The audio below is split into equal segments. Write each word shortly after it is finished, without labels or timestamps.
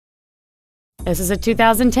This is a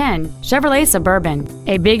 2010 Chevrolet Suburban,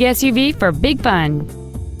 a big SUV for big fun.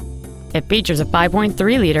 It features a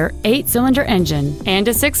 5.3-liter, 8-cylinder engine and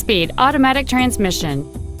a 6-speed automatic transmission.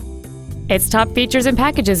 Its top features and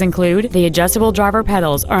packages include the adjustable driver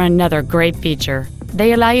pedals are another great feature.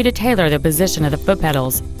 They allow you to tailor the position of the foot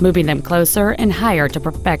pedals, moving them closer and higher to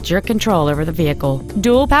perfect your control over the vehicle.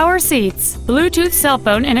 Dual power seats, Bluetooth cell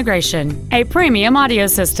phone integration, a premium audio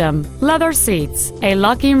system, leather seats, a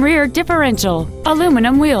locking rear differential,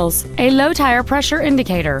 aluminum wheels, a low tire pressure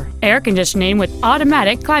indicator, air conditioning with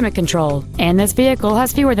automatic climate control, and this vehicle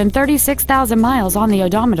has fewer than 36,000 miles on the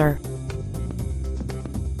odometer.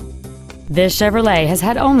 This Chevrolet has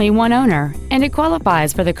had only one owner, and it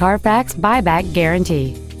qualifies for the Carfax buyback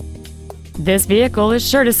guarantee. This vehicle is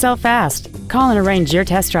sure to sell fast. Call and arrange your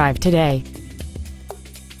test drive today.